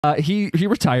He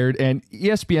retired, and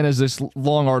ESPN has this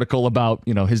long article about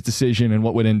his decision and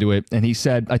what went into it. And he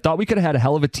said, "I thought we could have had a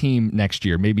hell of a team next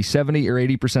year. Maybe 70 or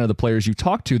 80% of the players you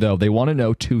talk to, though, they want to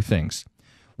know two things: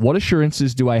 what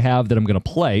assurances do I have that I'm going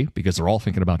to play, because they're all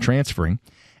thinking about transferring?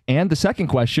 And the second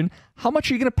question: how much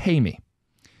are you going to pay me?"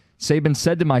 Saban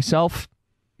said to myself,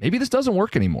 "Maybe this doesn't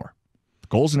work anymore.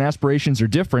 Goals and aspirations are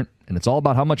different, and it's all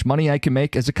about how much money I can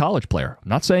make as a college player. I'm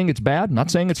not saying it's bad, I'm not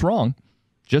saying it's wrong.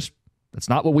 Just that's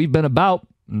not what we've been about,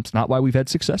 and it's not why we've had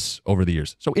success over the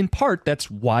years." So in part, that's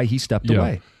why he stepped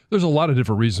away. There's a lot of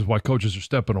different reasons why coaches are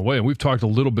stepping away, and we've talked a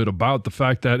little bit about the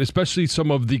fact that especially some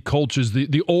of the coaches,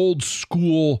 the old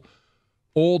school,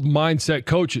 old mindset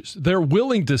coaches, they're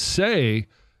willing to say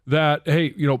that, hey,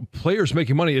 players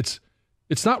making money,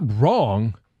 it's not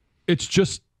wrong, it's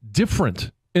just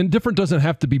different. And different doesn't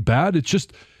have to be bad. It's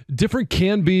just different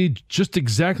can be just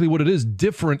exactly what it is,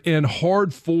 different and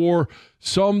hard for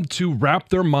some to wrap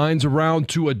their minds around,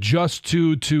 to adjust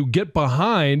to get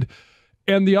behind.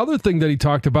 And the other thing that he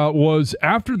talked about was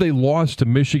after they lost to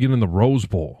Michigan in the Rose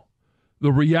Bowl,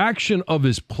 the reaction of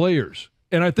his players.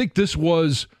 And I think there's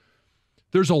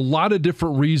a lot of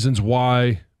different reasons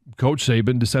why Coach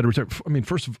Saban decided to retire. I mean,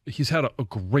 first of all, he's had a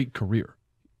great career.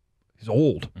 He's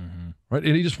old, right?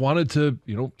 And he just wanted to,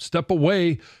 step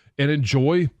away and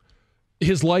enjoy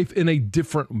his life in a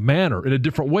different manner, in a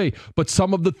different way. But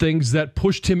some of the things that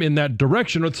pushed him in that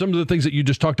direction are some of the things that you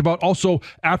just talked about. Also,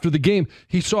 after the game,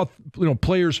 he saw,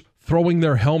 players throwing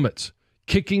their helmets,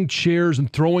 kicking chairs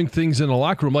and throwing things in the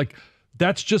locker room. Like,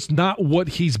 that's just not what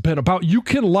he's been about. You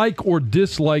can like or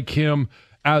dislike him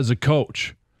as a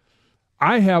coach.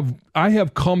 I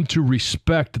have come to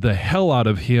respect the hell out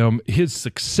of him, his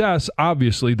success,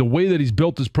 obviously, the way that he's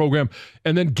built his program,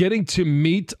 and then getting to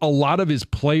meet a lot of his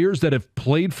players that have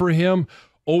played for him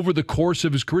over the course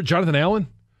of his career. Jonathan Allen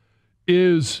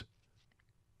is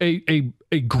a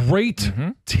great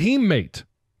teammate,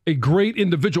 a great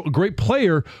individual, a great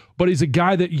player, but he's a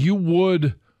guy that you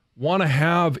would want to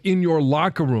have in your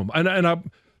locker room.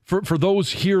 And for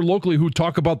those here locally who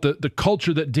talk about the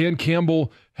culture that Dan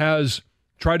Campbell has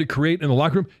tried to create in the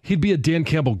locker room, he'd be a Dan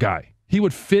Campbell guy. He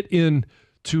would fit in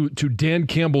to Dan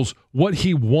Campbell's what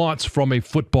he wants from a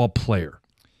football player.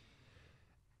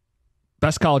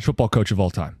 Best college football coach of all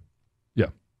time. Yeah.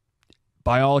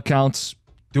 By all accounts,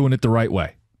 doing it the right way.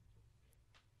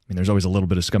 I mean, there's always a little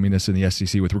bit of scumminess in the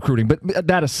SEC with recruiting, but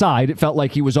that aside, it felt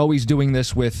like he was always doing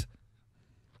this with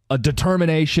a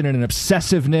determination and an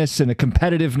obsessiveness and a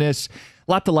competitiveness.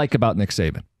 A lot to like about Nick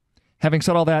Saban. Having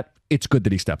said all that, it's good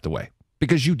that he stepped away,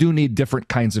 because you do need different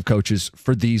kinds of coaches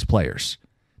for these players.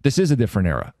 This is a different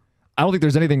era. I don't think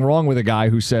there's anything wrong with a guy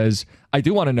who says, I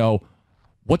do want to know,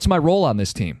 what's my role on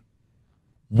this team?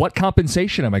 What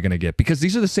compensation am I going to get? Because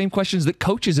these are the same questions that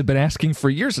coaches have been asking for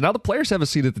years, and now the players have a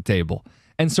seat at the table.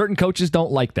 And certain coaches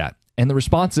don't like that. And the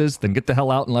response is, then get the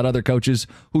hell out and let other coaches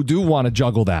who do want to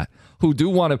juggle that, who do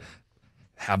want to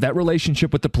have that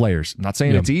relationship with the players. I'm not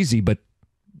saying it's easy, but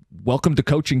welcome to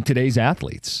coaching today's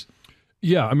athletes.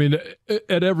 Yeah, I mean,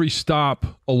 at every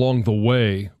stop along the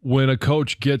way, when a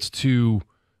coach gets to,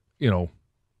 and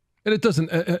it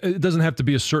doesn't have to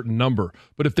be a certain number,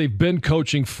 but if they've been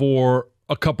coaching for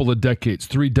a couple of decades,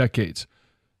 3 decades,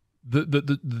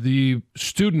 the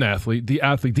student athlete,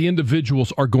 the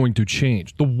individuals are going to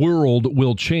change. The world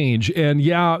will change. And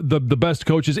yeah, the best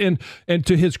coaches, and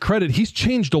to his credit, he's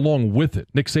changed along with it.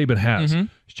 Nick Saban has.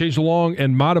 He's changed along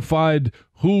and modified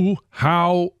who,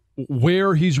 how,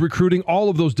 where he's recruiting, all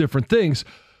of those different things.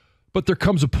 But there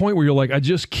comes a point where you're like, I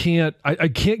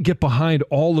can't get behind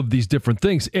all of these different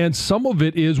things. And some of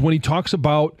it is when he talks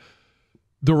about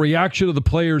the reaction of the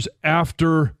players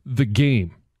after the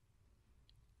game.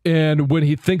 And when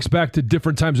he thinks back to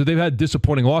different times that they've had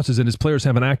disappointing losses and his players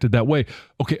haven't acted that way.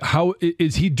 Okay, how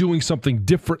is he doing something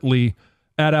differently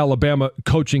at Alabama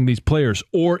coaching these players?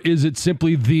 Or is it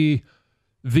simply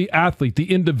the athlete,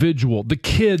 the individual? The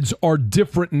kids are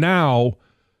different now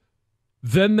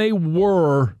than they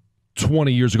were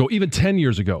 20 years ago, even 10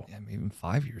 years ago. Yeah, even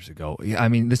 5 years ago. Yeah, I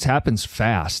mean, this happens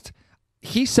fast.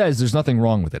 He says there's nothing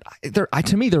wrong with it.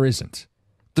 To me, there isn't.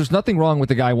 There's nothing wrong with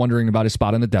the guy wondering about his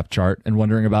spot on the depth chart and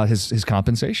wondering about his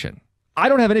compensation. I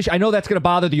don't have an issue. I know that's going to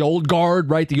bother the old guard,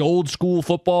 right? The old school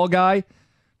football guy.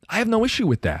 I have no issue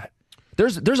with that.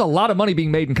 There's a lot of money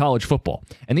being made in college football,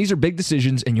 and these are big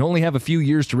decisions, and you only have a few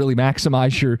years to really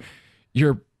maximize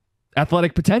your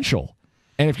athletic potential.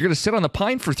 And if you're going to sit on the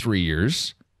pine for 3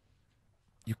 years,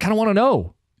 you kind of want to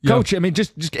know. Coach, I mean,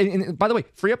 just and by the way,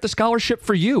 free up the scholarship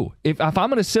for you. If I'm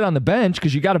going to sit on the bench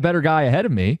because you got a better guy ahead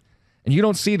of me, and you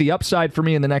don't see the upside for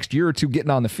me in the next year or two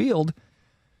getting on the field,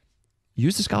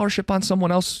 use the scholarship on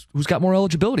someone else who's got more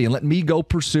eligibility and let me go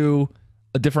pursue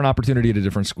a different opportunity at a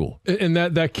different school. And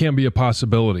that can be a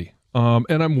possibility.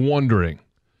 And I'm wondering,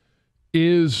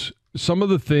 are some of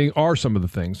the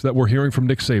things that we're hearing from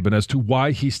Nick Saban as to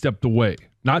why he stepped away?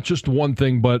 Not just one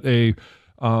thing, but a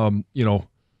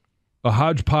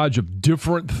hodgepodge of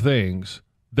different things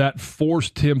that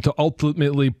forced him to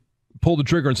ultimately pull the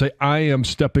trigger and say, I am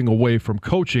stepping away from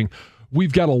coaching.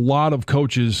 We've got a lot of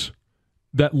coaches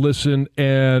that listen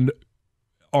and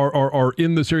are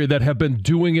in this area that have been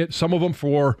doing it, some of them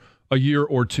for a year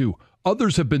or two.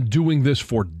 Others have been doing this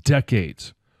for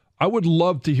decades. I would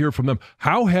love to hear from them.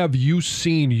 How have you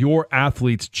seen your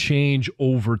athletes change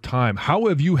over time? How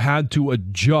have you had to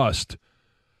adjust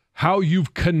how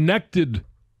you've connected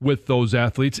with those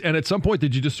athletes? And at some point,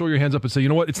 did you just throw your hands up and say, you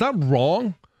know what, it's not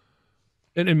wrong?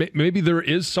 And maybe there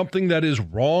is something that is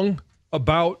wrong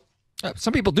about.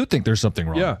 Some people do think there's something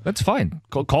wrong. Yeah. That's fine.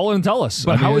 Call in and tell us.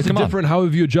 But how is it different? How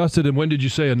have you adjusted? And when did you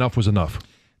say enough was enough?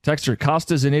 Texter,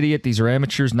 Costa's an idiot. These are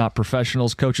amateurs, not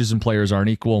professionals. Coaches and players aren't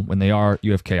equal. When they are,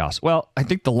 you have chaos. Well, I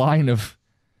think the line of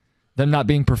them not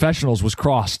being professionals was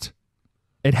crossed.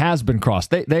 It has been crossed.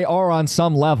 They are on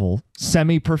some level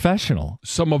semi-professional.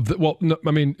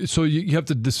 So you have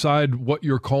to decide what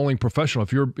you're calling professional.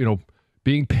 If you're,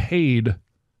 being paid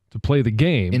to play the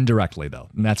game. Indirectly, though.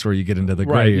 And that's where you get into the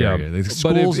gray area. The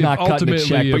school's not cutting a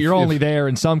check, but you're only there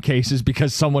in some cases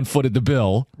because someone footed the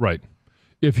bill. Right.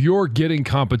 If you're getting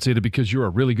compensated because you're a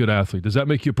really good athlete, does that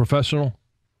make you a professional?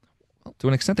 Well, to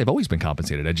an extent, they've always been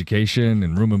compensated. Education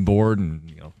and room and board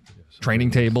and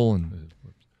training table.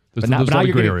 But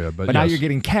now you're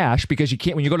getting cash because you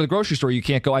can't. When you go to the grocery store, you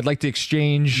can't go, I'd like to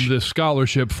exchange the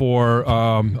scholarship for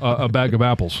a bag of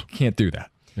apples. Can't do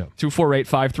that. Yeah.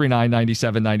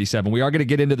 248-539-9797. We are going to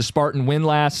get into the Spartan win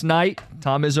last night.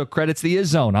 Tom Izzo credits the Iz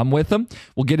Zone. I'm with him.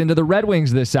 We'll get into the Red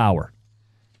Wings this hour.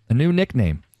 A new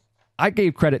nickname. I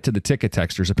gave credit to the ticket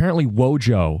texters. Apparently,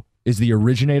 Wojo is the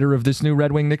originator of this new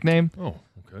Red Wing nickname. Oh,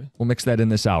 okay. We'll mix that in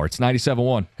this hour. It's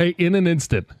 97.1. Hey, in an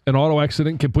instant, an auto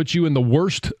accident can put you in the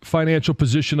worst financial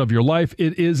position of your life.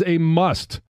 It is a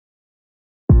must